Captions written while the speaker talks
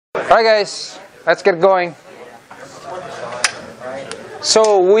Alright guys, let's get going.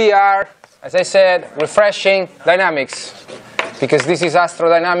 So we are, as I said, refreshing dynamics because this is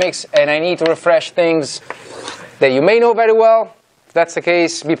Astrodynamics and I need to refresh things that you may know very well. If that's the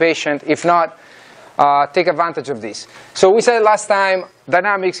case, be patient. If not, take advantage of this. So we said last time,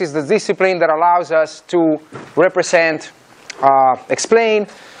 dynamics is the discipline that allows us to represent, explain,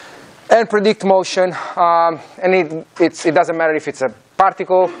 and predict motion. And it doesn't matter if it's a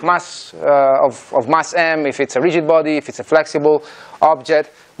particle mass of mass m, if it's a rigid body, if it's a flexible object,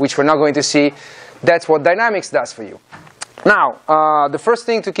 which we're not going to see. That's what dynamics does for you. Now, the first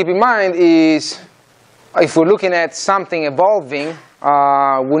thing to keep in mind is if we're looking at something evolving,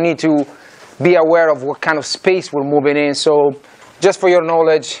 we need to be aware of what kind of space we're moving in. So just for your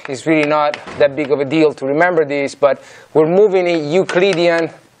knowledge, it's really not that big of a deal to remember this, but we're moving in Euclidean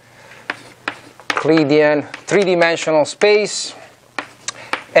three-dimensional space.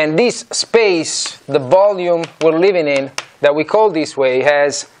 And this space, the volume we're living in, that we call this way,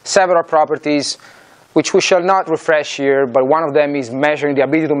 has several properties which we shall not refresh here, but one of them is measuring, the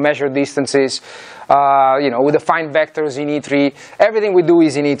ability to measure distances. We define vectors in E3. Everything we do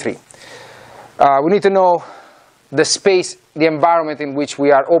is in E3. We need to know the space, the environment in which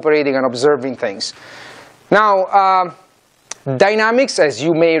we are operating and observing things. Now, dynamics, as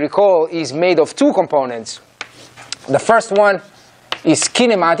you may recall, is made of two components. The first one is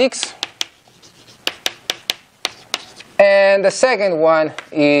kinematics, and the second one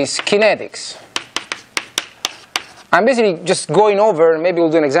is kinetics. I'm basically just going over, maybe we'll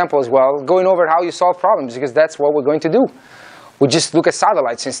do an example as well, going over how you solve problems, because that's what we're going to do. We just look at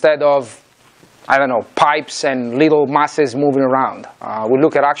satellites instead of, I don't know, pipes and little masses moving around. We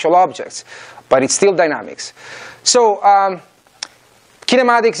look at actual objects, but it's still dynamics. So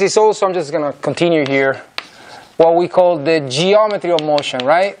kinematics is also, I'm just going to continue here, what we call the geometry of motion,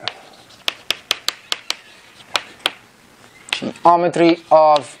 right? Geometry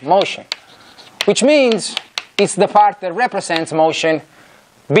of motion, which means it's the part that represents motion,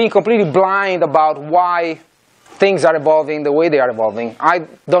 being completely blind about why things are evolving the way they are evolving. I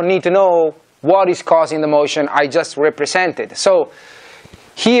don't need to know what is causing the motion, I just represent it. So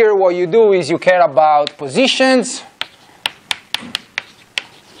here what you do is you care about positions,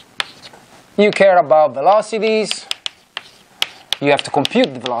 you care about velocities, you have to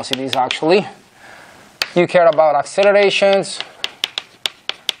compute the velocities actually, you care about accelerations,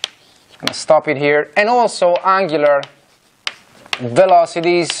 I'm going to stop it here, and also angular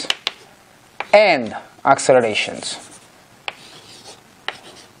velocities and accelerations.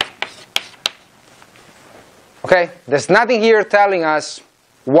 Okay, there's nothing here telling us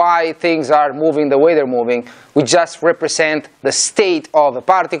why things are moving the way they're moving. We just represent the state of a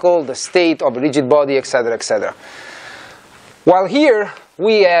particle, the state of a rigid body, etc., etc. While here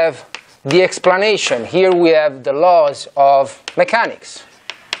we have the explanation. Here we have the laws of mechanics.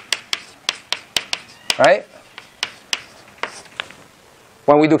 Right?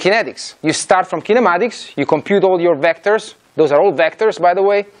 When we do kinetics, you start from kinematics, you compute all your vectors. Those are all vectors, by the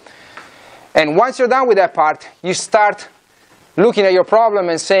way. And once you're done with that part, you start looking at your problem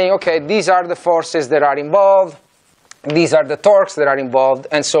and saying, okay, these are the forces that are involved, these are the torques that are involved,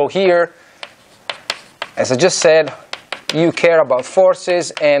 and so here, as I just said, you care about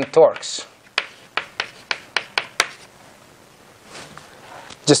forces and torques.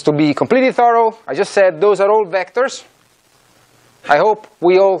 Just to be completely thorough, I just said those are all vectors. I hope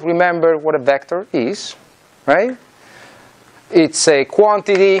we all remember what a vector is, right? It's a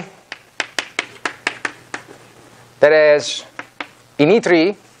quantity that has, in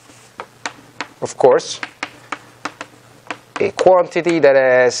E3, of course, a quantity that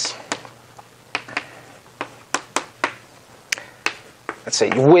has, let's say,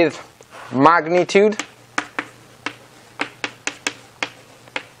 with magnitude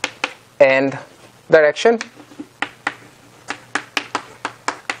and direction.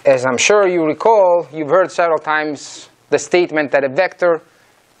 As I'm sure you recall, you've heard several times the statement that a vector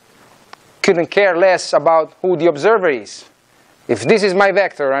couldn't care less about who the observer is. If this is my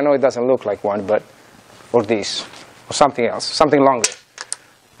vector, I know it doesn't look like one, but, or this, or something else, something longer.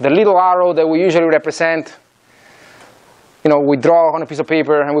 The little arrow that we usually represent, we draw on a piece of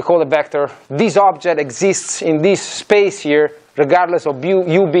paper and we call it a vector. This object exists in this space here, regardless of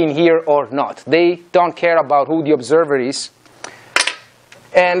you being here or not. They don't care about who the observer is.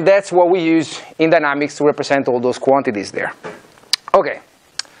 And that's what we use in dynamics to represent all those quantities there. Okay.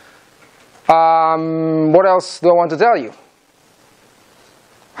 What else do I want to tell you?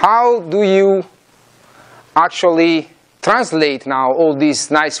 How do you actually translate now all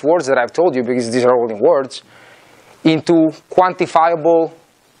these nice words that I've told you, because these are all in words, into quantifiable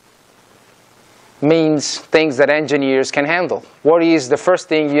means things that engineers can handle. What is the first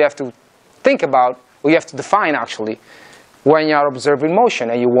thing you have to think about, or you have to define actually, when you are observing motion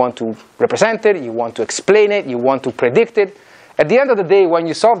and you want to represent it, you want to explain it, you want to predict it. At the end of the day, when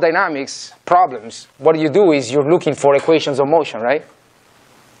you solve dynamics problems, what you do is you're looking for equations of motion, right?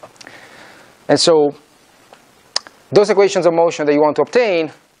 And so those equations of motion that you want to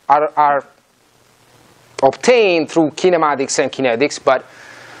obtain are obtained through kinematics and kinetics, but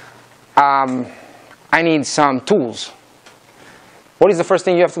I need some tools. What is the first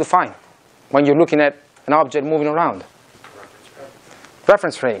thing you have to define when you're looking at an object moving around?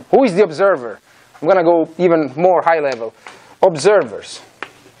 Reference frame. Who is the observer? I'm going to go even more high level. Observers.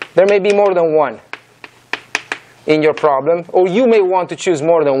 There may be more than one in your problem, or you may want to choose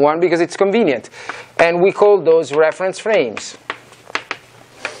more than one because it's convenient. And we call those reference frames.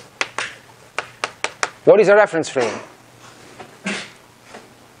 What is a reference frame?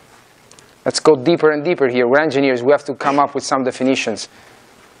 Let's go deeper and deeper here. We're engineers. We have to come up with some definitions.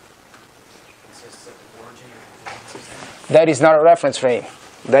 That is not a reference frame.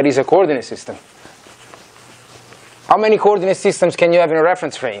 That is a coordinate system. How many coordinate systems can you have in a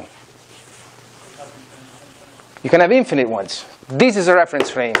reference frame? You can have infinite ones. This is a reference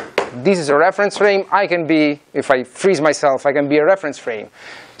frame. This is a reference frame. I can be, if I freeze myself, I can be a reference frame.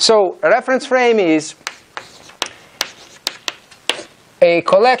 So a reference frame is a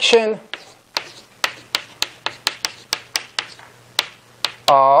collection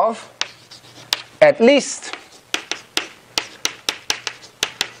of at least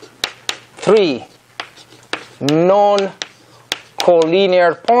 3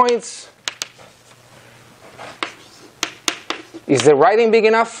 non-collinear points. Is the writing big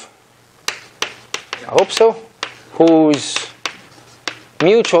enough? I hope so. Whose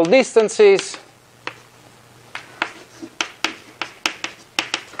mutual distances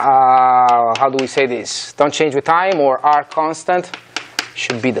how do we say this? Don't change with time, or are constant.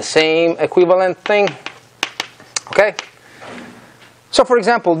 Should be the same equivalent thing. Okay? So for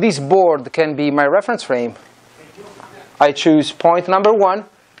example, this board can be my reference frame. I choose point number 1,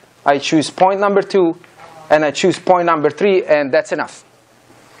 I choose point number 2, and I choose point number 3, and that's enough.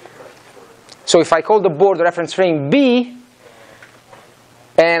 So if I call the board reference frame B,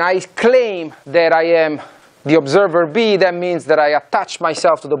 and I claim that I am the observer B, that means that I attach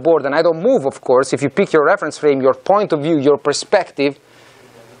myself to the board and I don't move, of course. If you pick your reference frame, your point of view, your perspective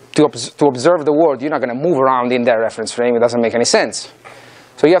to observe the world, you're not going to move around in that reference frame. It doesn't make any sense.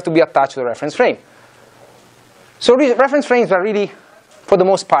 So you have to be attached to the reference frame. So these reference frames are really, for the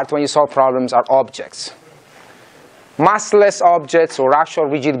most part, when you solve problems, are objects. Massless objects or actual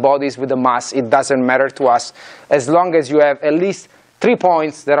rigid bodies with a mass, it doesn't matter to us as long as you have at least 3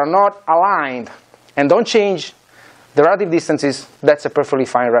 points that are not aligned and don't change the relative distances. That's a perfectly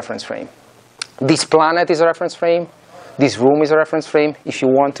fine reference frame. This planet is a reference frame. This room is a reference frame, if you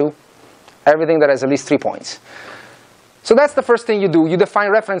want to. Everything that has at least 3 points. So that's the first thing you do. You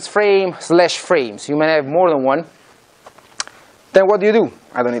define reference frame / frames. You may have more than one. Then what do?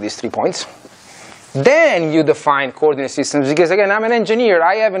 I don't need these 3 points. Then you define coordinate systems, because again, I'm an engineer.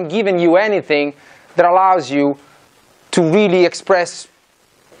 I haven't given you anything that allows you to really express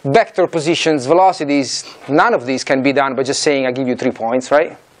vector positions, velocities. None of these can be done by just saying I give you 3 points,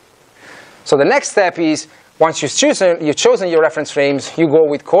 right? So the next step is, once you've chosen your reference frames, you go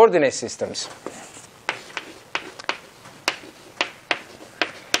with coordinate systems.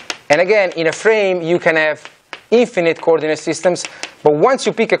 And again, in a frame, you can have infinite coordinate systems. But once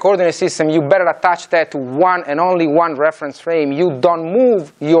you pick a coordinate system, you better attach that to one and only one reference frame. You don't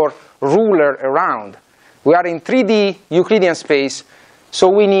move your ruler around. We are in 3D Euclidean space, so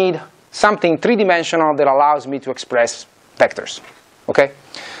we need something three-dimensional that allows me to express vectors. Okay?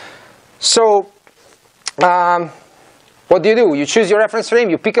 So what do? You choose your reference frame,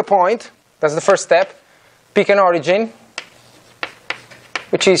 you pick a point. That's the first step. Pick an origin,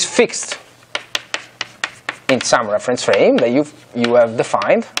 which is fixed in some reference frame that you have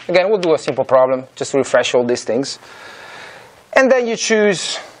defined. Again, we'll do a simple problem just to refresh all these things. And then you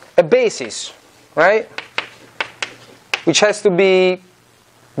choose a basis, right? Which has to be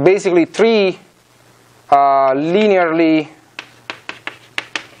basically 3 linearly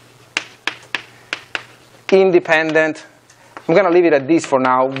independent, I'm going to leave it at this for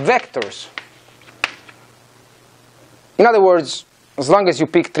now, vectors. In other words, as long as you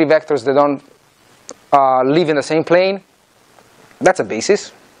pick 3 vectors that don't live in the same plane, that's a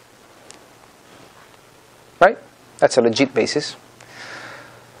basis, right? That's a legit basis.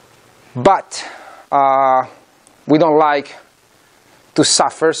 But we don't like to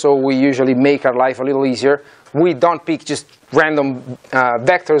suffer, so we usually make our life a little easier. We don't pick just random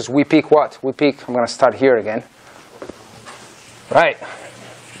vectors, we pick what? We pick, I'm going to start here again. Right.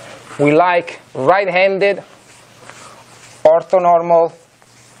 We like right-handed orthonormal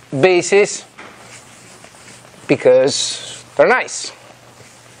bases because they're nice.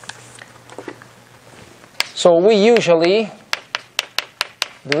 So we usually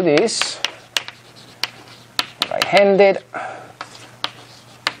do this right-handed.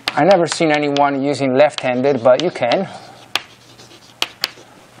 I never seen anyone using left-handed, but you can.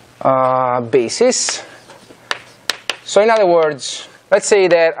 Basis. So in other words, let's say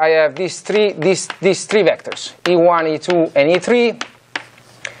that I have these three vectors, E1, E2, and E3,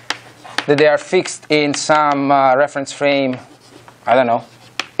 that they are fixed in some reference frame, I don't know,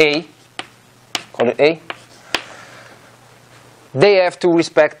 A, call it A. They have to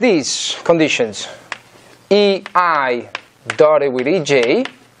respect these conditions. EI dotted with EJ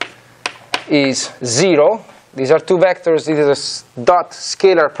is 0. These are two vectors. This is a dot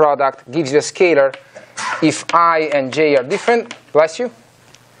scalar product, gives you a scalar if I and j are different. Bless you.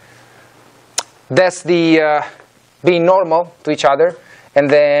 That's the being normal to each other. And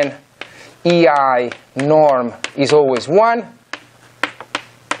then EI norm is always 1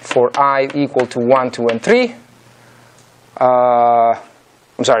 for I equal to 1, 2, and 3.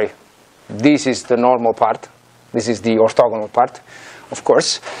 I'm sorry. This is the normal part. This is the orthogonal part, of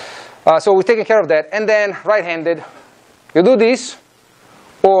course. So we're taking care of that. And then right-handed, you do this,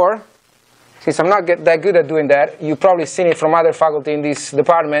 or since I'm not that good at doing that, you've probably seen it from other faculty in this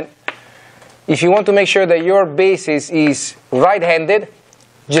department. If you want to make sure that your basis is right-handed,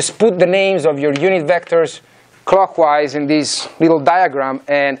 just put the names of your unit vectors clockwise in this little diagram,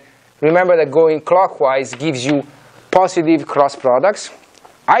 and remember that going clockwise gives you positive cross products.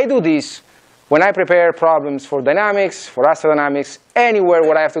 I do this when I prepare problems for dynamics, for astrodynamics, anywhere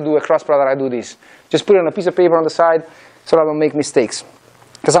where I have to do a cross product, I do this. Just put it on a piece of paper on the side so I don't make mistakes.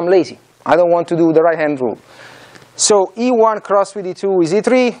 Because I'm lazy. I don't want to do the right-hand rule. So E1 crossed with E2 is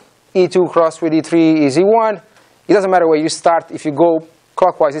E3. E2 crossed with E3 is E1. It doesn't matter where you start. If you go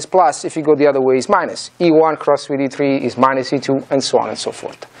clockwise, it's plus. If you go the other way, it's minus. E1 crossed with E3 is minus E2, and so on and so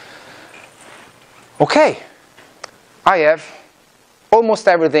forth. OK. I have almost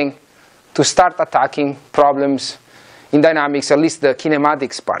everything to start attacking problems in dynamics, at least the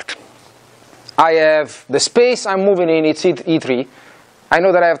kinematics part. I have the space I'm moving in, it's E3. I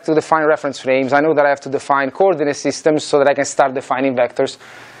know that I have to define reference frames. I know that I have to define coordinate systems so that I can start defining vectors.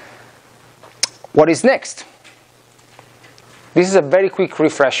 What is next? This is a very quick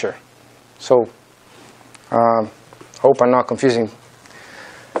refresher. So I hope I'm not confusing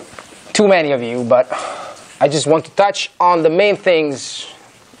too many of you, but I just want to touch on the main things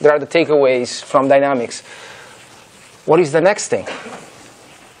that are the takeaways from dynamics. What is the next thing?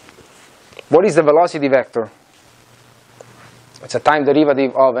 What is the velocity vector? It's a time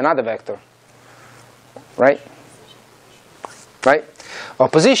derivative of another vector, right? Right?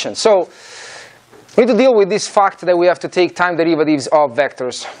 Of position. So we need to deal with this fact that we have to take time derivatives of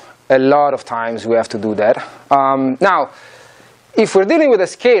vectors. A lot of times we have to do that. Now, if we're dealing with a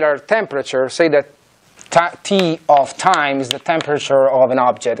scalar temperature, say that T of time is the temperature of an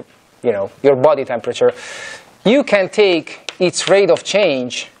object, you know, your body temperature, you can take its rate of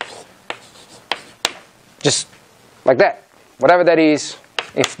change just like that. Whatever that is,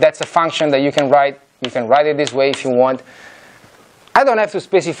 if that's a function that you can write it this way if you want. I don't have to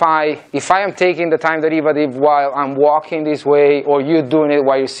specify if I am taking the time derivative while I'm walking this way or you doing it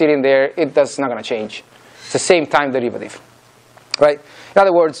while you're sitting there, that's not going to change. It's the same time derivative, right? In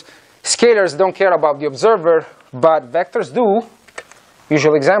other words, scalars don't care about the observer, but vectors do.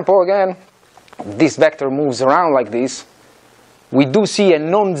 Usual example again, this vector moves around like this. We do see a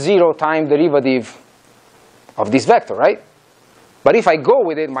non-zero time derivative of this vector, right? But if I go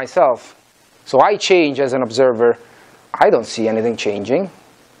with it myself, so I change as an observer, I don't see anything changing,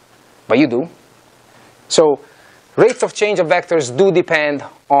 but you do. So rates of change of vectors do depend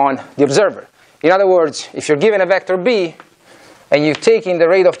on the observer. In other words, if you're given a vector B, and you're taking the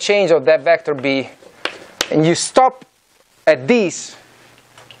rate of change of that vector B, and you stop at this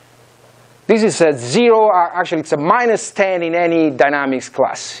is a 0, actually it's a minus 10 in any dynamics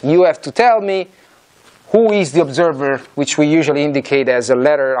class. You have to tell me who is the observer, which we usually indicate as a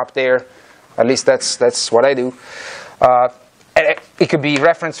letter up there. At least that's what I do. It could be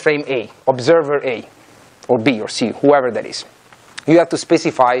reference frame A, observer A, or B, or C, whoever that is. You have to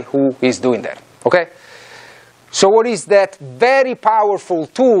specify who is doing that, okay? So what is that very powerful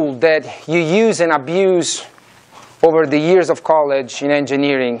tool that you use and abuse over the years of college in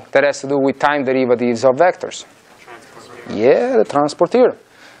engineering that has to do with time derivatives of vectors? Yeah, the transport theorem.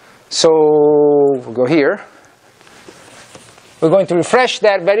 So we'll go here. we're going to refresh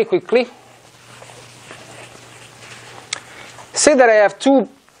that very quickly. Say that I have two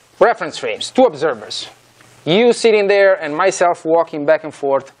reference frames, two observers. You sitting there and myself walking back and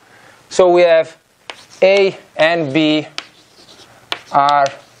forth. So we have A and B are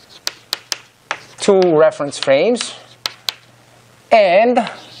two reference frames. And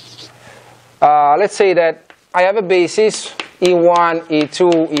let's say that I have a basis, E1,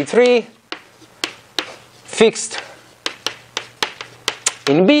 E2, E3, fixed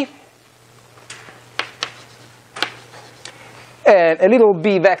in B, and a little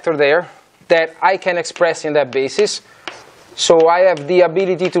B vector there that I can express in that basis. So I have the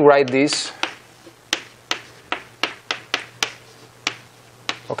ability to write this.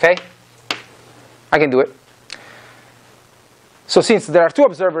 Okay? I can do it. So since there are two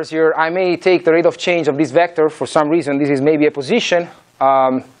observers here, I may take the rate of change of this vector. For some reason, this is maybe a position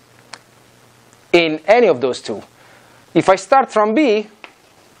in any of those two. If I start from B,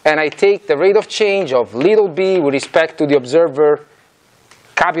 and I take the rate of change of little b with respect to the observer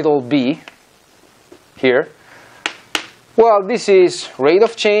capital B here, well, this is rate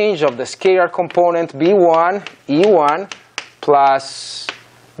of change of the scalar component B1, E1, plus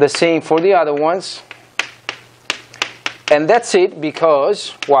the same for the other ones. And that's it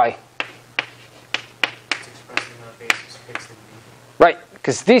because, why? It's expressing on a basis fixed in B. Right,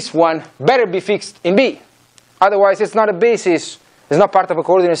 because this one better be fixed in B. Otherwise, it's not a basis, it's not part of a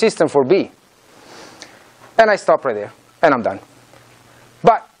coordinate system for B. And I stop right there, and I'm done.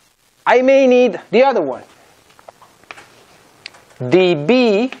 But I may need the other one.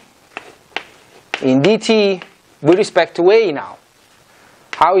 dB in dt with respect to A now.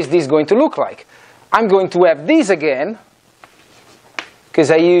 How is this going to look like? I'm going to have this again, because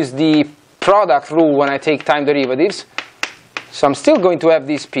I use the product rule when I take time derivatives. So I'm still going to have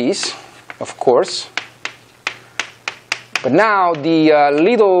this piece, of course. But now the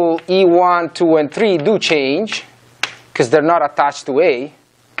little E1, 2, and 3 do change, because they're not attached to A.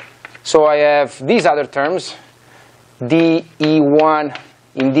 So I have these other terms, dE1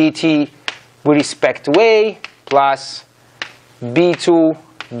 in dt with respect to A, plus B2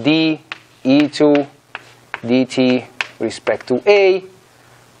 dE2 dt with respect to A,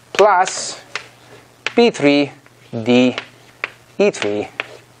 plus B3 dE3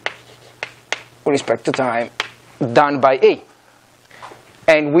 with respect to time, done by A.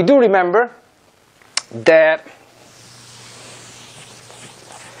 And we do remember that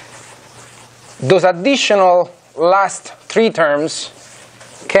those additional last three terms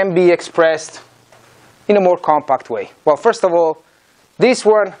can be expressed in a more compact way. Well, first of all, this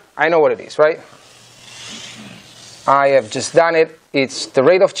one, I know what it is, right? I have just done it. It's the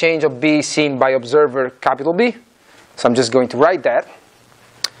rate of change of B seen by observer capital B. So I'm just going to write that.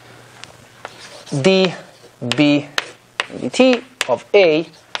 dB dt of A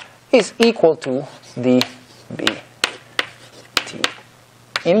is equal to dB t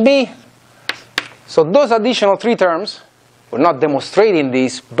in B. So those additional three terms, we're not demonstrating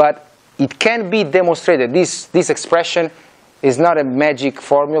this, but it can be demonstrated. This expression is not a magic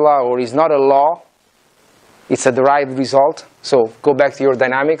formula or is not a law. It's a derived result. So go back to your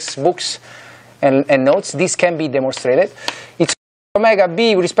dynamics books and notes. This can be demonstrated. It's omega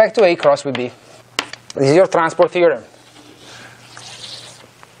B with respect to A cross with B. This is your transport theorem,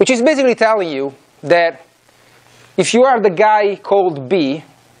 which is basically telling you that if you are the guy called B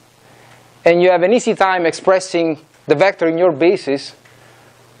and you have an easy time expressing the vector in your basis,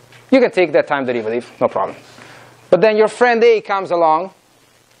 you can take that time derivative, no problem. But then your friend A comes along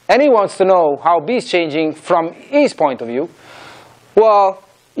and he wants to know how B is changing from his point of view. Well,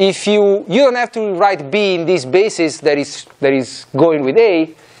 if you don't have to write B in this basis that is going with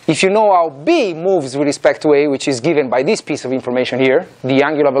A. If you know how B moves with respect to A, which is given by this piece of information here, the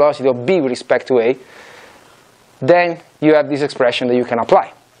angular velocity of B with respect to A, then you have this expression that you can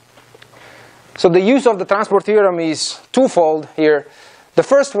apply. So the use of the transport theorem is twofold here. The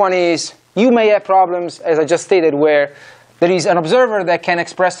first one is you may have problems, as I just stated, where there is an observer that can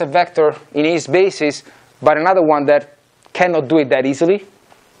express a vector in his basis, but another one that cannot do it that easily.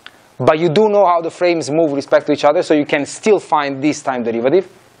 But you do know how the frames move with respect to each other, so you can still find this time derivative,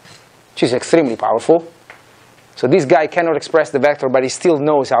 which is extremely powerful. So this guy cannot express the vector, but he still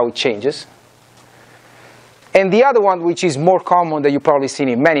knows how it changes. And the other one, which is more common that you've probably seen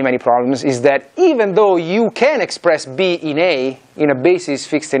in many, many problems, is that even though you can express B in A, in a basis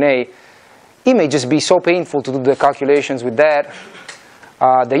fixed in A, it may just be so painful to do the calculations with that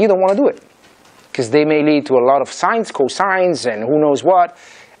that you don't want to do it. Because they may lead to a lot of sines, cosines, and who knows what.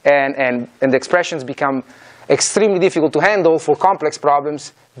 And the expressions become extremely difficult to handle for complex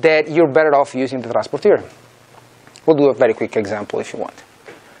problems that you're better off using the transport theorem. We'll do a very quick example if you want.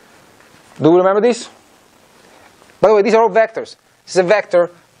 Do we remember this? By the way, these are all vectors. This is a vector.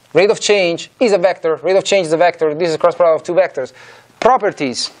 Rate of change is a vector. Rate of change is a vector. This is a cross product of two vectors.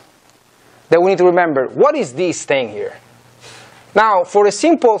 Properties that we need to remember. What is this thing here? Now, for a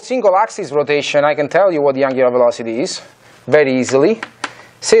simple single axis rotation, I can tell you what the angular velocity is very easily.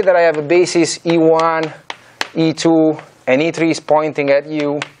 Say that I have a basis E1, E2, and E3 is pointing at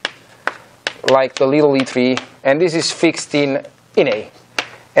you like the little E3, and this is fixed in A.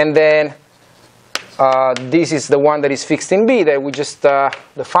 And then this is the one that is fixed in B that we just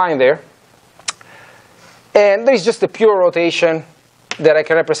defined there. And there is just a pure rotation that I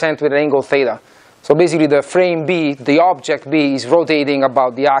can represent with an angle theta. So basically the frame B, the object B, is rotating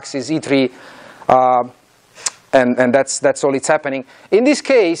about the axis E3, and that's all it's happening. In this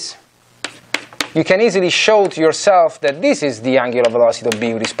case, you can easily show to yourself that this is the angular velocity of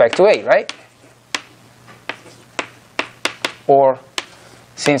B with respect to A, right? Or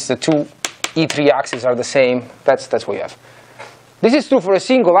since the two E3 axes are the same, that's what you have. This is true for a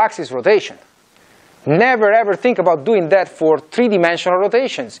single axis rotation. Never ever think about doing that for three-dimensional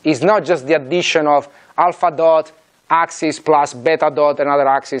rotations. It's not just the addition of alpha dot axis plus beta dot another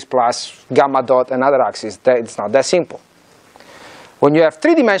axis plus gamma dot another axis. It's not that simple. When you have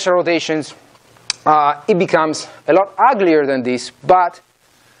three-dimensional rotations, it becomes a lot uglier than this, but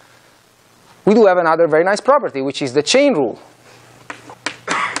we do have another very nice property, which is the chain rule.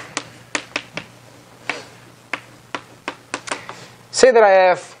 Say that I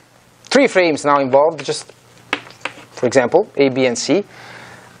have three frames now involved, just for example, A, B, and C.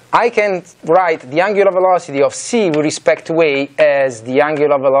 I can write the angular velocity of C with respect to A as the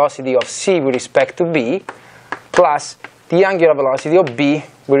angular velocity of C with respect to B plus the angular velocity of B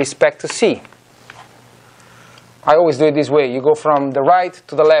with respect to C. I always do it this way. You go from the right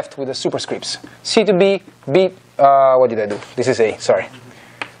to the left with the superscripts. C to B, B, what did I do? This is A, sorry.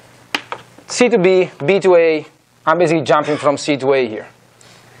 C to B, B to A. I'm basically jumping from C to A here.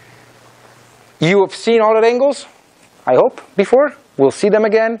 You have seen all the angles, I hope, before. We'll see them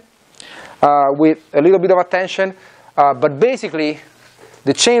again with a little bit of attention. But basically,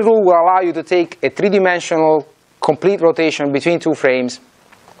 the chain rule will allow you to take a three-dimensional complete rotation between two frames.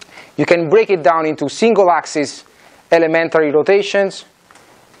 You can break it down into single-axis elementary rotations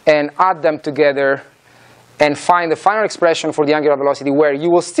and add them together and find the final expression for the angular velocity where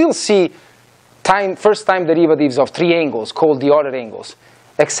you will still see first-time derivatives of three angles called the ordered angles.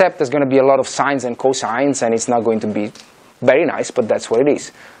 Except there's going to be a lot of sines and cosines, and it's not going to be very nice, but that's what it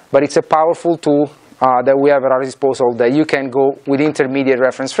is. But it's a powerful tool that we have at our disposal that you can go with intermediate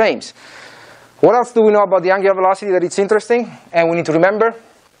reference frames. What else do we know about the angular velocity that it's interesting and we need to remember?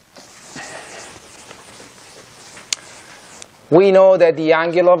 We know that the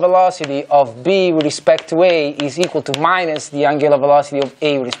angular velocity of B with respect to A is equal to minus the angular velocity of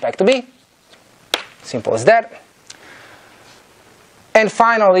A with respect to B. Simple as that. And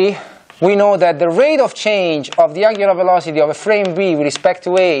finally, we know that the rate of change of the angular velocity of a frame B with respect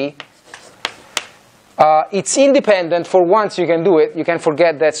to A, it's independent. For once you can do it. You can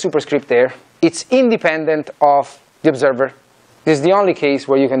forget that superscript there. It's independent of the observer. This is the only case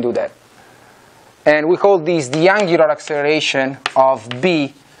where you can do that. And we call this the angular acceleration of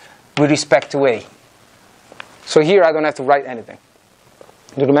B with respect to A. So here I don't have to write anything.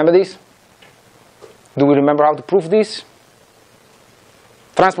 Do you remember this? Do we remember how to prove this?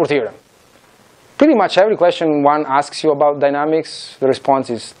 Transport theorem. Pretty much every question one asks you about dynamics, the response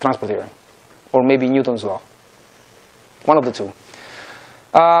is transport theorem. Or maybe Newton's law. One of the two.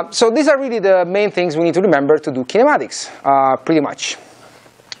 So these are really the main things we need to remember to do kinematics, pretty much.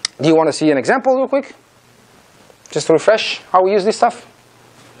 Do you want to see an example real quick? Just to refresh how we use this stuff?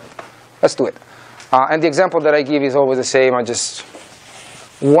 Let's do it. And the example that I give is always the same. I just,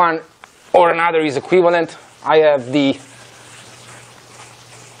 one or another is equivalent. I have the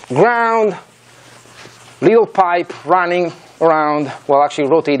ground, little pipe running around, well actually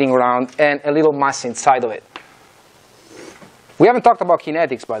rotating around, and a little mass inside of it. We haven't talked about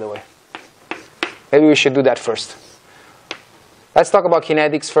kinetics, by the way. Maybe we should do that first. Let's talk about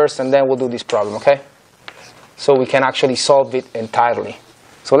kinetics first, and then we'll do this problem, okay? So we can actually solve it entirely.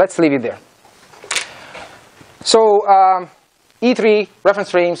 So let's leave it there. So E3,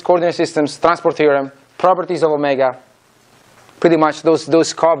 reference frames, coordinate systems, transport theorem, properties of omega. Pretty much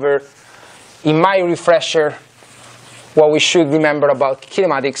those cover, in my refresher, what we should remember about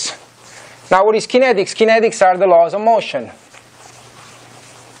kinematics. Now what is kinetics? Kinetics are the laws of motion.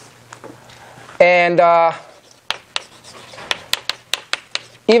 And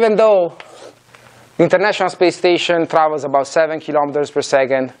even though the International Space Station travels about 7 kilometers per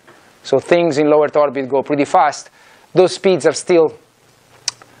second, so things in low Earth orbit go pretty fast, those speeds are still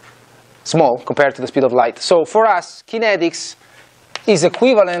small compared to the speed of light. So for us, kinetics is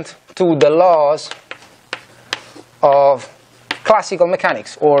equivalent to the laws of classical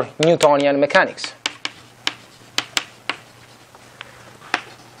mechanics or Newtonian mechanics.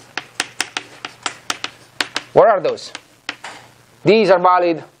 What are those? These are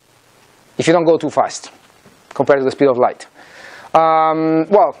valid if you don't go too fast compared to the speed of light.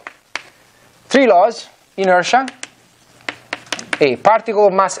 Well, 3 laws. Inertia. A particle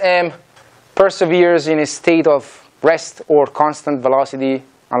of mass m perseveres in a state of rest or constant velocity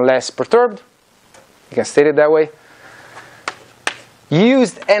unless perturbed. You can state it that way.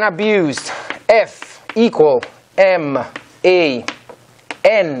 Used and abused. F equal m a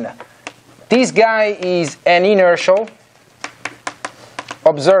n. This guy is an inertial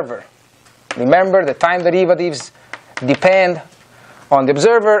observer. Remember, the time derivatives depend on the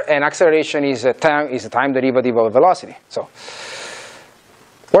observer, and acceleration is a time derivative of velocity. So,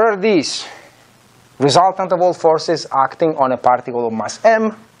 what are these? Resultant of all forces acting on a particle of mass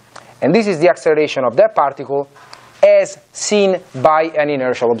m, and this is the acceleration of that particle as seen by an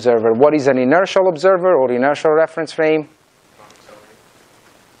inertial observer. What is an inertial observer or inertial reference frame?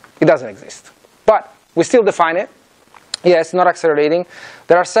 It doesn't exist. But we still define it. Yes, not accelerating.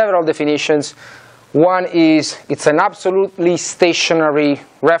 There are several definitions. One is it's an absolutely stationary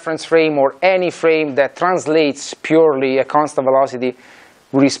reference frame or any frame that translates purely a constant velocity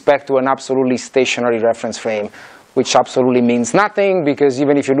with respect to an absolutely stationary reference frame, which absolutely means nothing, because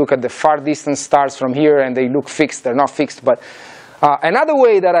even if you look at the far distant stars from here and they look fixed, they're not fixed. But another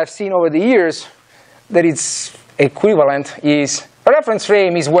way that I've seen over the years that it's equivalent is a reference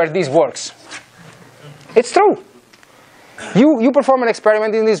frame is where this works. It's true. You perform an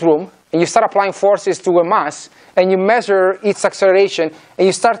experiment in this room, and you start applying forces to a mass, and you measure its acceleration, and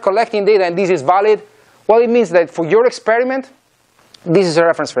you start collecting data, and this is valid. Well, it means that for your experiment, this is a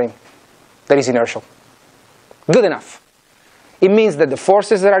reference frame that is inertial. Good enough. It means that the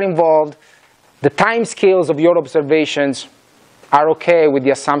forces that are involved, the time scales of your observations are okay with the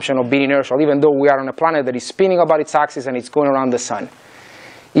assumption of being inertial, even though we are on a planet that is spinning about its axis and it's going around the sun.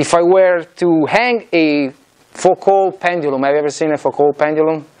 If I were to hang a Foucault pendulum, have you ever seen a Foucault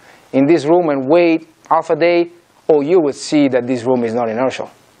pendulum in this room and wait half a day, oh, you would see that this room is not inertial,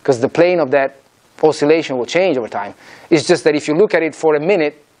 because the plane of that oscillation will change over time. It's just that if you look at it for a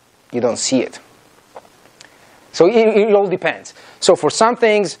minute, you don't see it. So it all depends. So for some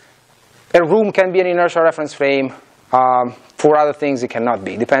things, a room can be an inertial reference frame. For other things, it cannot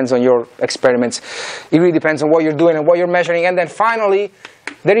be. Depends on your experiments. It really depends on what you're doing and what you're measuring. And then finally,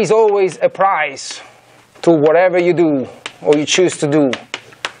 there is always a price to whatever you do or you choose to do.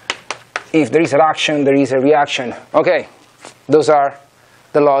 If there is an action, there is a reaction. Okay, those are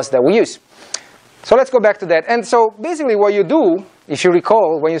the laws that we use. So let's go back to that. And so basically what you do, if you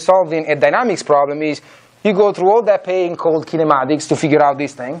recall, when you're solving a dynamics problem is you go through all that pain called kinematics to figure out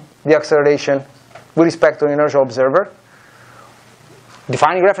this thing, the acceleration with respect to an inertial observer.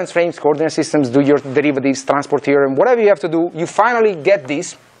 Defining reference frames, coordinate systems, do your derivatives, transport theorem, whatever you have to do, you finally get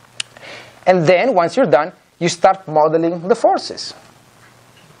this. And then, once you're done, you start modeling the forces.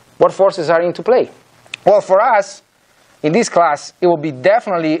 What forces are into play? Well, for us, in this class, it will be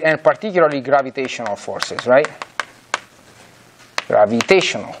definitely and particularly gravitational forces, right?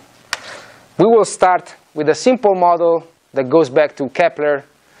 Gravitational. We will start with a simple model that goes back to Kepler,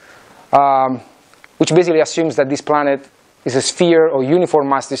 which basically assumes that this planet is a sphere or uniform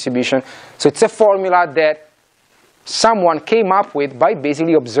mass distribution. So it's a formula that someone came up with by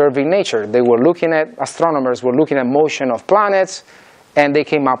basically observing nature. They were looking at, astronomers were looking at motion of planets, and they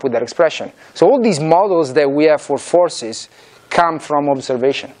came up with that expression. So all these models that we have for forces come from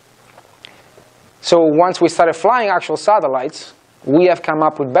observation. So once we started flying actual satellites, we have come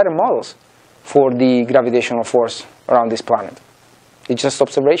up with better models for the gravitational force around this planet. It's just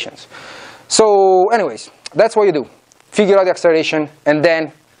observations. So anyways, that's what you do. Figure out the acceleration, and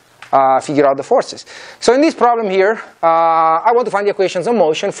then figure out the forces. So in this problem here, I want to find the equations of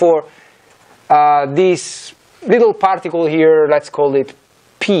motion for this little particle here, let's call it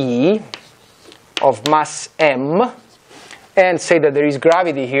P, of mass m, and say that there is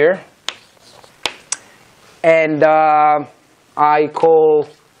gravity here. And I call,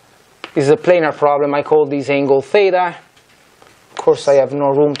 this is a planar problem, I call this angle theta. Of course, I have no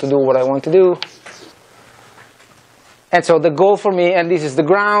room to do what I want to do. And so the goal for me, and this is the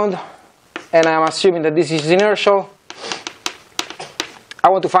ground, and I'm assuming that this is inertial. I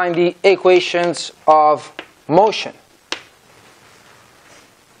want to find the equations of motion.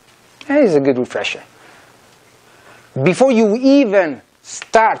 And this is a good refresher. Before you even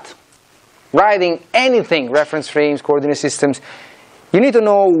start writing anything, reference frames, coordinate systems, you need to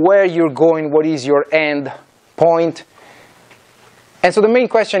know where you're going, what is your end point. And so the main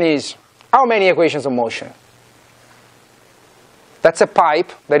question is, how many equations of motion? That's a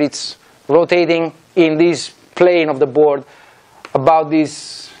pipe that it's rotating in this plane of the board about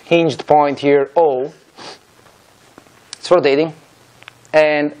this hinged point here, O. It's rotating.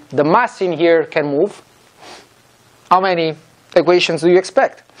 And the mass in here can move. How many equations do you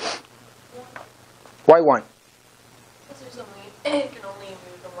expect? Why one? Because there's only, it can only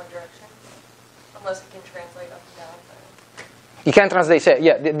move in one direction, unless it can translate up and down. You can translate,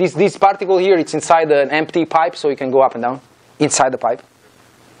 yeah, this particle here, it's inside an empty pipe, so you can go up and down inside the pipe.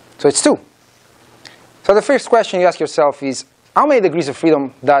 So it's 2. So the first question you ask yourself is, how many degrees of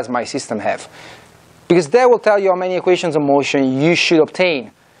freedom does my system have? Because that will tell you how many equations of motion you should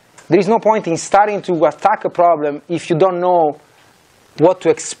obtain. There is no point in starting to attack a problem if you don't know what to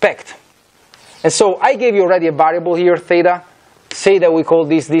expect. And so I gave you already a variable here, theta. Say that we call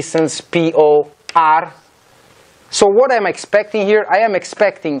this distance POR. So what am I expecting here? I am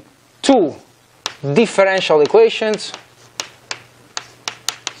expecting 2 differential equations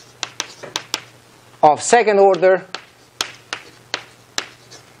of second order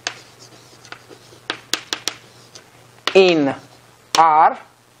in R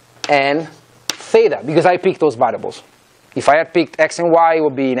and theta, because I picked those variables. If I had picked x and y, it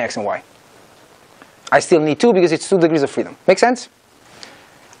would be in x and y. I still need 2 because it's 2 degrees of freedom. Make sense?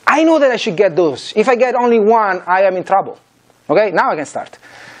 I know that I should get those. If I get only 1, I am in trouble. Okay, now I can start.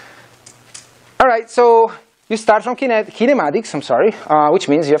 All right, so you start from kinematics, which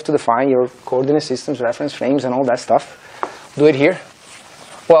means you have to define your coordinate systems, reference frames, and all that stuff. Do it here.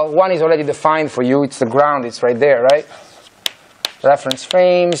 Well, 1 is already defined for you. It's the ground. It's right there, right? Reference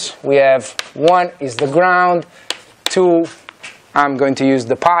frames. We have 1 is the ground. 2, I'm going to use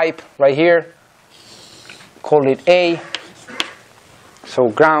the pipe right here. Call it A. So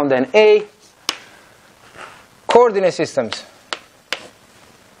ground and A. Coordinate systems.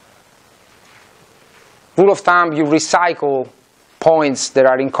 Rule of thumb, you recycle points that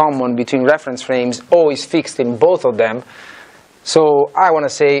are in common between reference frames. O is fixed in both of them. So I want to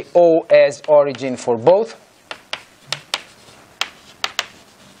say O as origin for both.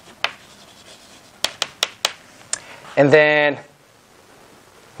 And then,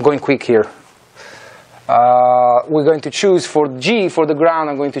 I'm going quick here. We're going to choose for G, for the ground,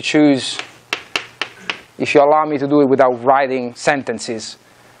 I'm going to choose, if you allow me to do it without writing sentences,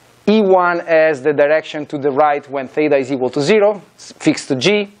 E1 as the direction to the right when theta is equal to 0, fixed to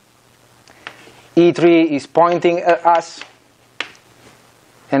G. E3 is pointing at us.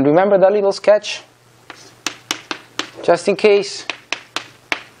 And remember that little sketch? Just in case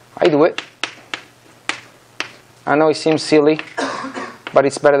I do it. I know it seems silly, but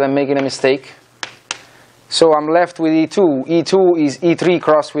it's better than making a mistake. So I'm left with E2. E2 is E3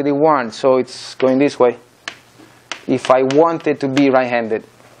 crossed with E1, so it's going this way if I want it to be right-handed.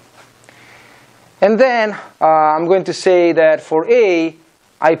 And then I'm going to say that for A,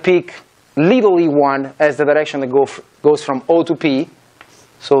 I pick little e1 as the direction that goes from O to P.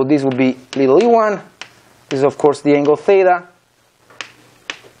 So this would be little e1. This is, of course, the angle theta.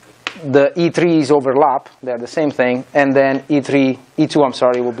 The E3's overlap. They're the same thing. And then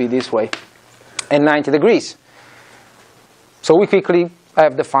E2 will be this way. And 90 degrees. So we quickly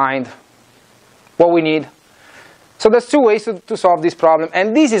have defined what we need. So there's 2 ways to solve this problem.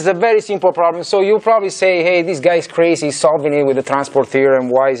 And this is a very simple problem. So you'll probably say, hey, this guy's crazy, he's solving it with the transport theorem.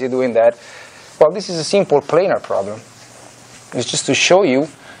 Why is he doing that? Well, this is a simple planar problem. It's just to show you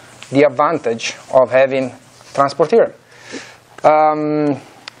the advantage of having transport theorem.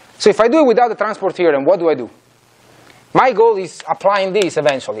 So if I do it without the transport theorem, what do? My goal is applying this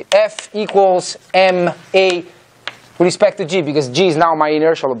eventually. F equals ma with respect to g, because g is now my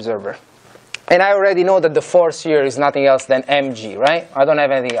inertial observer. And I already know that the force here is nothing else than mg, right? I don't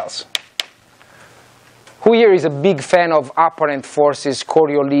have anything else. Who here is a big fan of apparent forces,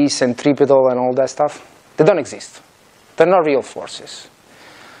 Coriolis, centripetal, and all that stuff? They don't exist. They're not real forces.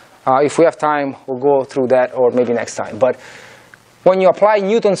 If we have time, we'll go through that, or maybe next time. But when you apply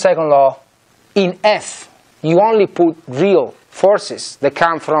Newton's second law, in F, you only put real forces that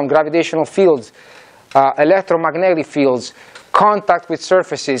come from gravitational fields, electromagnetic fields, contact with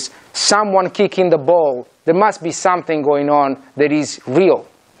surfaces, someone kicking the ball. There must be something going on that is real,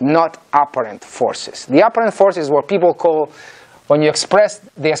 not apparent forces. The apparent forces is what people call, when they express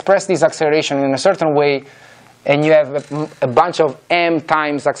this acceleration in a certain way, and you have a bunch of m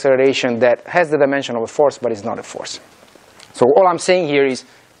times acceleration that has the dimension of a force, but is not a force. So all I'm saying here is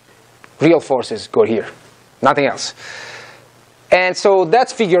real forces go here, nothing else. And so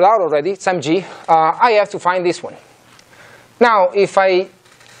that's figured out already, it's mg. I have to find this one. Now, if I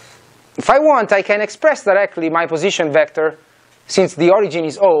want, I can express directly my position vector. Since the origin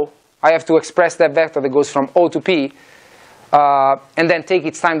is O, I have to express that vector that goes from O to P, and then take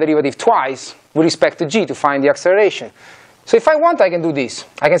its time derivative twice with respect to g to find the acceleration. So if I want, I can do this.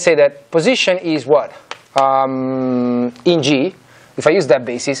 I can say that position is what? In g, if I use that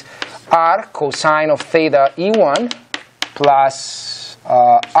basis, r cosine of theta E1 plus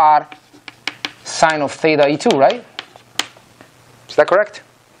r sine of theta E2, right? Is that correct?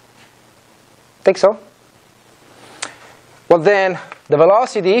 Think so? Well then, the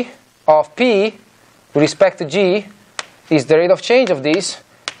velocity of p with respect to g is the rate of change of this.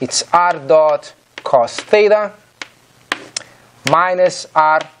 It's r dot cos theta minus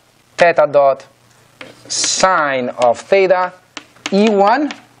r theta dot sine of theta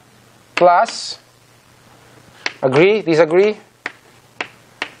E1 plus, agree, disagree?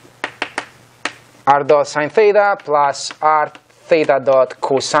 R dot sine theta plus r theta dot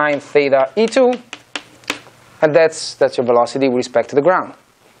cosine theta E2, and that's your velocity with respect to the ground.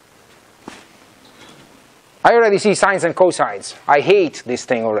 I already see sines and cosines. I hate this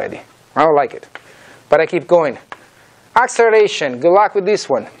thing already. I don't like it. But I keep going. Acceleration, good luck with this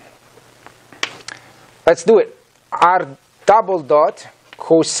one. Let's do it. R double dot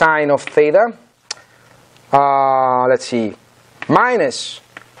cosine of theta, let's see, minus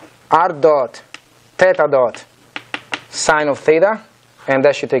r dot theta dot sine of theta, and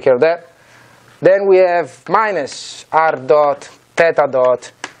that should take care of that. Then we have minus r dot theta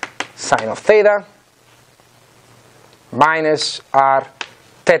dot sine of theta minus r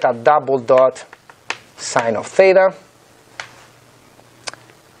theta double dot sine of theta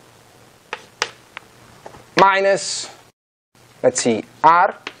minus, let's see,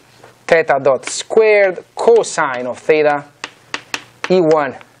 r theta dot squared cosine of theta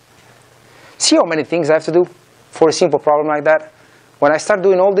E1. See how many things I have to do for a simple problem like that? When I start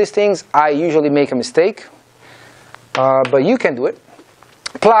doing all these things, I usually make a mistake. But you can do it.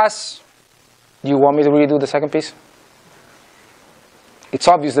 Plus, do you want me to redo the second piece? It's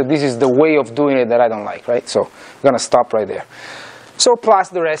obvious that this is the way of doing it that I don't like, right? So I'm going to stop right there. So plus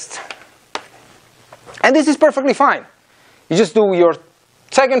the rest. And this is perfectly fine. You just do your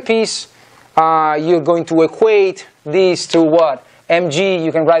second piece. You're going to equate these to what? mg,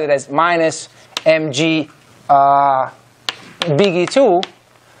 you can write it as minus mg big E2.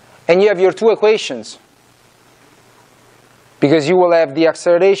 And you have your two equations. Because you will have the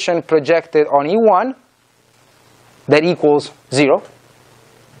acceleration projected on E1 that equals 0.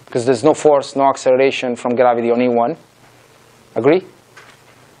 Because there's no force, no acceleration from gravity on E1. Agree?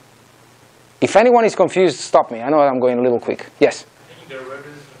 If anyone is confused, stop me. I know I'm going a little quick. Yes? Taking derivatives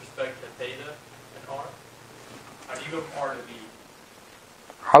with respect to theta and r, how do you go from r to b?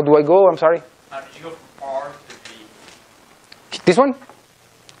 How do I go? I'm sorry? How did you go from r to b? This one?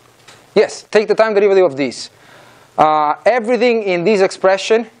 Yes, take the time derivative of this. Everything in this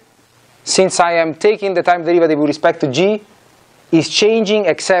expression, since I am taking the time derivative with respect to g, is changing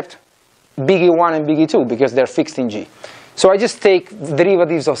except big E1 and big E2 because they're fixed in g. So I just take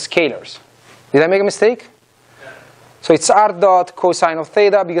derivatives of scalars. Did I make a mistake? Yeah. So it's r dot cosine of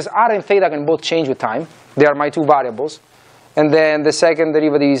theta, because r and theta can both change with time. They are my two variables. And then the second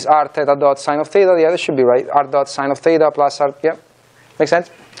derivative is r theta dot sine of theta. Yeah, that should be right. R dot sine of theta plus r, yeah. Makes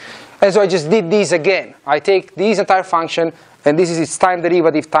sense? And so I just did this again. I take this entire function, and this is its time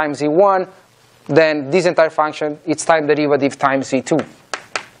derivative times E1. Then this entire function, its time derivative times E2.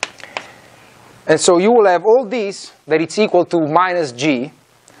 And so you will have all these that it's equal to minus g.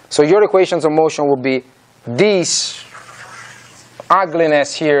 So your equations of motion will be this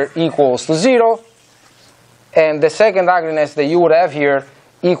ugliness here equals to 0. And the second ugliness that you would have here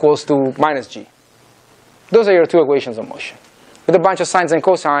equals to minus g. Those are your two equations of motion, with a bunch of sines and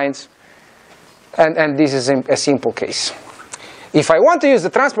cosines. And this is a simple case. If I want to use the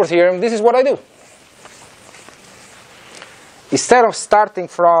transport theorem, this is what I do. Instead of starting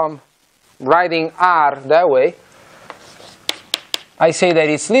from writing r that way, I say that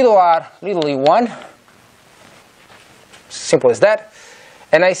it's little r, little e1. Simple as that.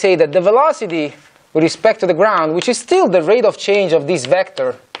 And I say that the velocity with respect to the ground, which is still the rate of change of this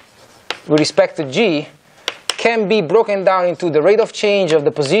vector with respect to g, can be broken down into the rate of change of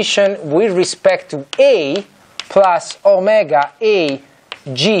the position with respect to a plus omega a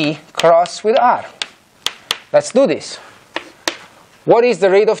g cross with r. Let's do this. What is the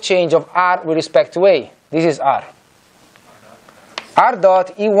rate of change of r with respect to a? This is r. R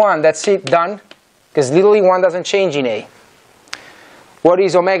dot E1, that's it, done. Because little e1 doesn't change in a. What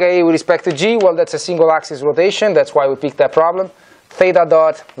is omega A with respect to G? Well, that's a single axis rotation. That's why we picked that problem. Theta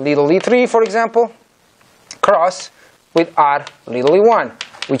dot little e3, for example, cross with r little e1,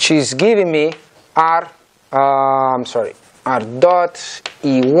 which is giving me r dot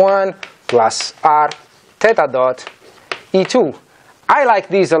e1 plus r theta dot e2. I like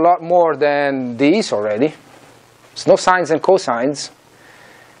these a lot more than these already. There's no sines and cosines.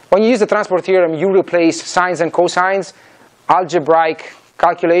 When you use the transport theorem, you replace sines and cosines, algebraic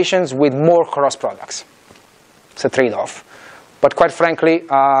calculations with more cross products. It's a trade-off. But quite frankly,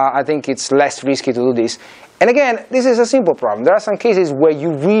 I think it's less risky to do this. And again, this is a simple problem. There are some cases where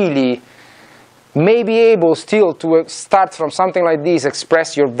you really may be able still to start from something like this,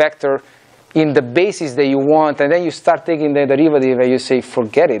 express your vector in the basis that you want, and then you start taking the derivative and you say,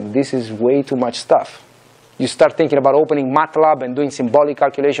 forget it, this is way too much stuff. You start thinking about opening MATLAB and doing symbolic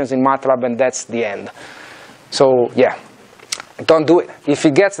calculations in MATLAB, and that's the end. So yeah, don't do it. If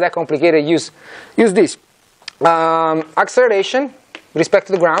it gets that complicated, use this. Acceleration with respect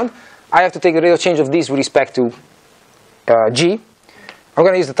to the ground. I have to take the rate of change of this with respect to G. I'm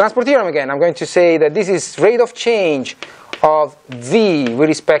going to use the transport theorem again. I'm going to say that this is rate of change of v with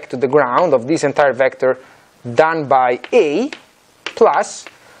respect to the ground of this entire vector done by A plus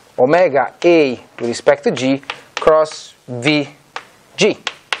omega A with respect to G cross VG.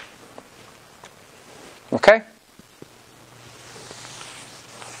 Okay?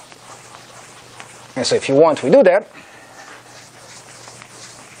 And so if you want, we do that.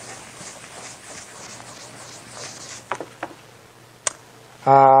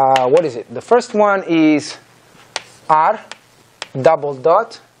 What is it? The first one is R double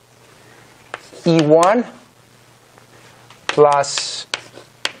dot E1 plus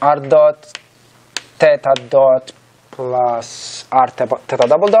R dot theta dot plus R theta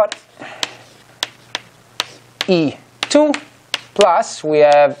double dot E2 plus we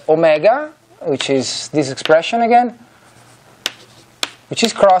have omega, which is this expression again, which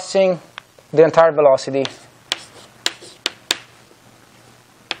is crossing the entire velocity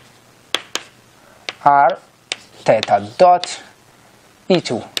R theta dot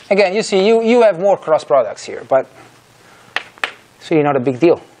E2. Again, you see, you have more cross products here, but it's really not a big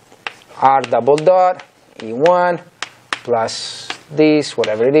deal. R double dot E1 plus this,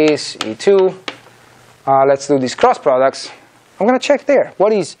 whatever it is, E2. Let's do these cross products. I'm going to check there.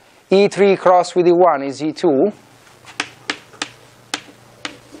 What is E3 cross with E1 is E2.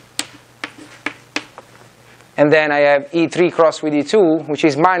 And then I have E3 cross with E2, which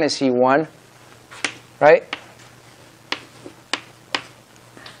is minus E1. Right?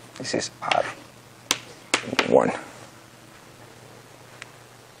 This is R1.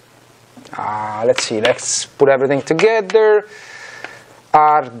 Let's see, let's put everything together.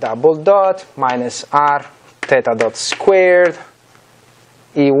 R double dot minus R theta dot squared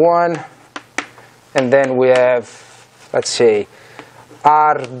E1. And then we have, let's say,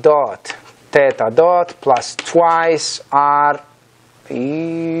 R dot theta dot plus twice R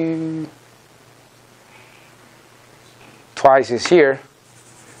E. Twice is here,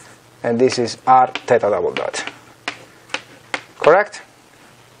 and this is R theta double dot. Correct?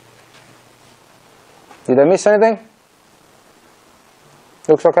 Did I miss anything?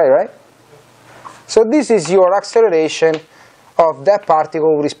 Looks okay, right? So this is your acceleration of that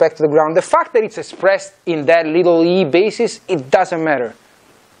particle with respect to the ground. The fact that it's expressed in that little e basis, it doesn't matter.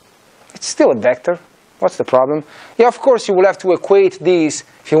 It's still a vector. What's the problem? Yeah, of course, you will have to equate these.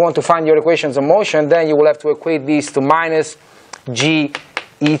 If you want to find your equations of motion, then you will have to equate these to minus g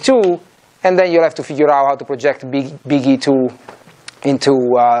E2, and then you'll have to figure out how to project big E2 into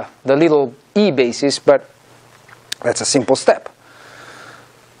the little e basis, but that's a simple step.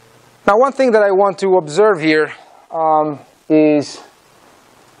 Now, one thing that I want to observe here is,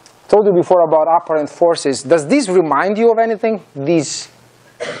 I told you before about apparent forces. Does this remind you of anything? These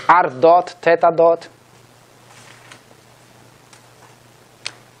r dot, theta dot?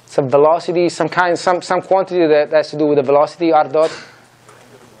 Some velocity, some quantity that has to do with the velocity, r dot.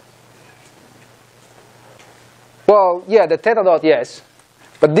 Well, yeah, the theta dot, yes.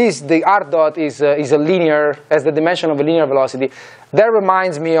 But the r dot is a linear, has the dimension of a linear velocity. That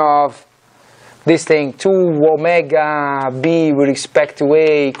reminds me of this thing, 2 omega b with respect to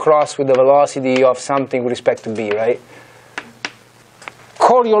a cross with the velocity of something with respect to b, right?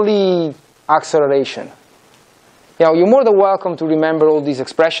 Coriolis acceleration. You know, you're more than welcome to remember all these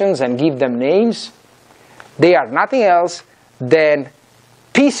expressions and give them names. They are nothing else than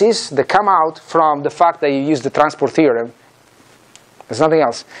pieces that come out from the fact that you use the transport theorem. There's nothing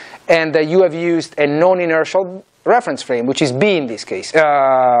else. And that you have used a non-inertial reference frame, which is B in this case.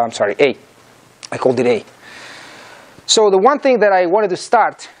 I'm sorry, A. I called it A. So the one thing that I wanted to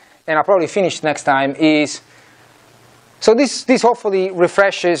start, and I'll probably finish next time, is, so this hopefully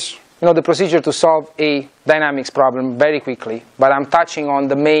refreshes the procedure to solve a dynamics problem very quickly, but I'm touching on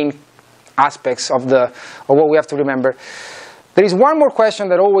the main aspects of what we have to remember. There is one more question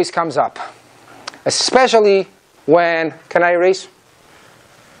that always comes up, especially when, can I erase?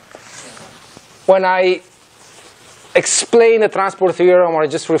 When I explain the transport theorem, or I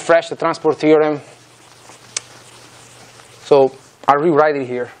just refresh the transport theorem. So I'll rewrite it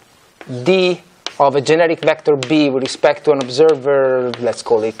here. D of a generic vector B with respect to an observer, let's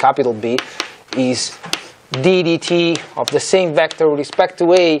call it capital B, is d dt of the same vector with respect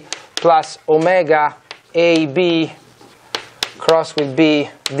to A plus omega AB cross with B.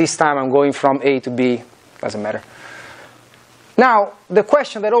 This time I'm going from A to B, doesn't matter. Now, the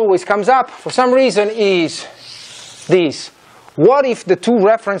question that always comes up for some reason is this. What if the two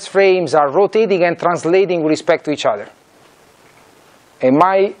reference frames are rotating and translating with respect to each other? And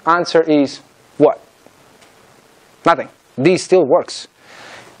my answer is what? Nothing. This still works.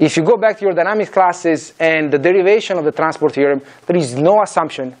 If you go back to your dynamics classes and the derivation of the transport theorem, there is no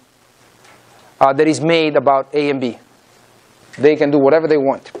assumption that is made about A and B. They can do whatever they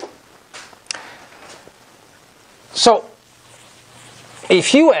want. So,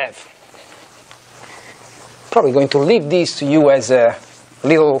 if you have, probably going to leave this to you as a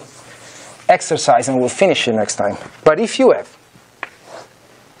little exercise and we'll finish it next time. But if you have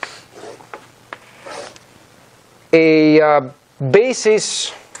a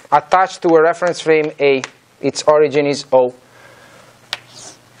basis attached to a reference frame A, its origin is O.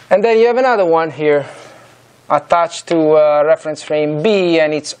 And then you have another one here attached to a reference frame B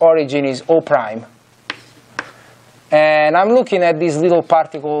and its origin is O prime. And I'm looking at this little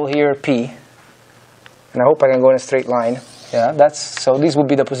particle here, P. And I hope I can go in a straight line. Yeah, so this would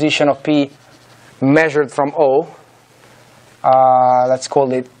be the position of P measured from O. Let's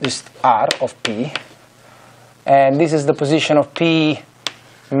call it just R of P. And this is the position of P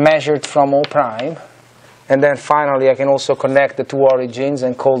measured from O prime. And then finally I can also connect the two origins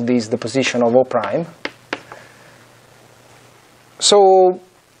and call this the position of O prime. So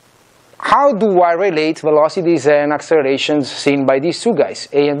how do I relate velocities and accelerations seen by these two guys,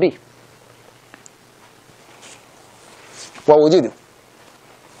 A and B? What would you do?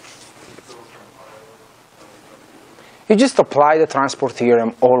 You just apply the transport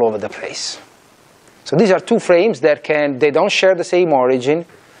theorem all over the place. So these are two frames that they don't share the same origin.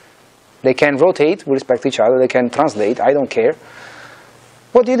 They can rotate with respect to each other. They can translate. I don't care.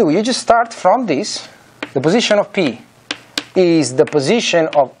 What do? You just start from this. The position of P is the position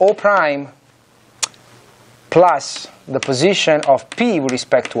of O prime plus the position of P with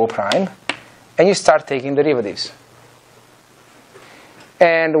respect to O prime. And you start taking derivatives.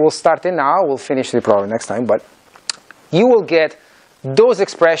 And we'll start it now. We'll finish the problem next time. But you will get those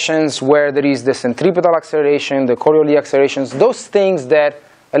expressions where there is the centripetal acceleration, the Coriolis accelerations, those things that,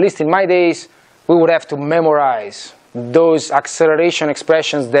 at least in my days, we would have to memorize. Those acceleration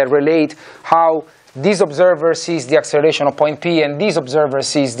expressions that relate how this observer sees the acceleration of point P and this observer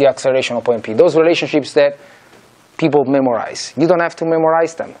sees the acceleration of point P. Those relationships that people memorize. You don't have to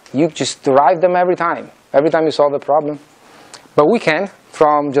memorize them. You just derive them every time you solve a problem. But we can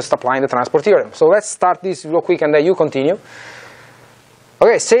from just applying the transport theorem. So let's start this real quick and then you continue.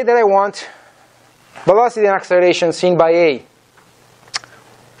 Okay, say that I want velocity and acceleration seen by A.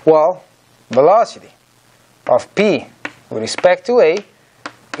 Well, velocity of P with respect to A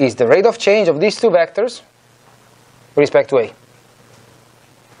is the rate of change of these two vectors with respect to A.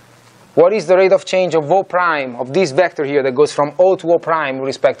 What is the rate of change of O prime, of this vector here that goes from O to O prime with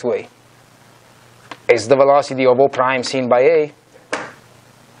respect to A? It's the velocity of O prime seen by A.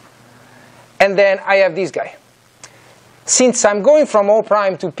 And then I have this guy. Since I'm going from O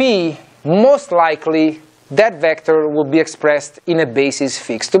prime to P, most likely that vector will be expressed in a basis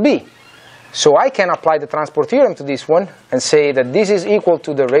fixed to B. So I can apply the transport theorem to this one and say that this is equal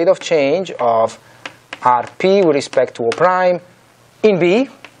to the rate of change of Rp with respect to O prime in B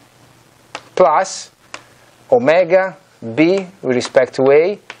plus omega B with respect to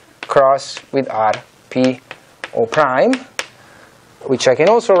A cross with Rp O prime, which I can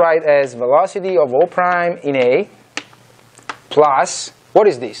also write as velocity of O prime in A plus, what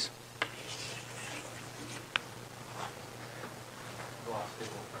is this?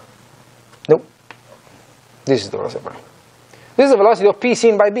 Nope. This is the velocity of prime. This is the velocity of P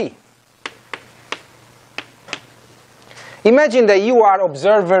seen by B. Imagine that you are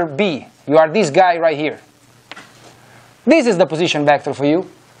observer B. You are this guy right here. This is the position vector for you.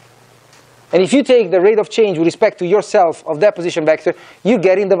 And if you take the rate of change with respect to yourself of that position vector, you're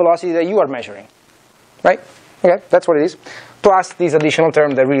getting the velocity that you are measuring. Right? Okay, that's what it is. Plus this additional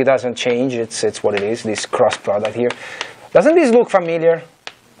term that really doesn't change. It's what it is, this cross product here. Doesn't this look familiar?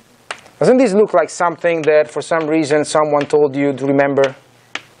 Doesn't this look like something that for some reason someone told you to remember?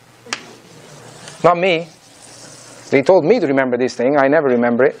 Not me. They told me to remember this thing. I never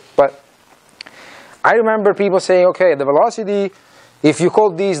remember it. But I remember people saying, okay, the velocity, if you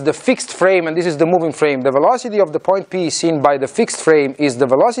call this the fixed frame and this is the moving frame, the velocity of the point P seen by the fixed frame is the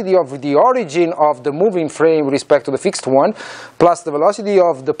velocity of the origin of the moving frame with respect to the fixed one, plus the velocity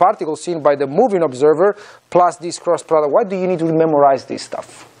of the particle seen by the moving observer, plus this cross product. Why do you need to memorize this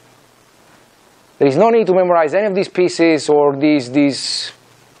stuff? There is no need to memorize any of these pieces or this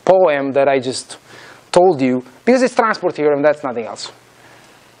poem that I just told you, because it's transport theorem, that's nothing else.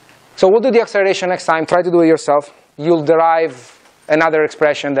 So we'll do the acceleration next time. Try to do it yourself. You'll derive another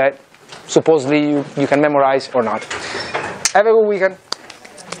expression that supposedly you can memorize or not. Have a good weekend.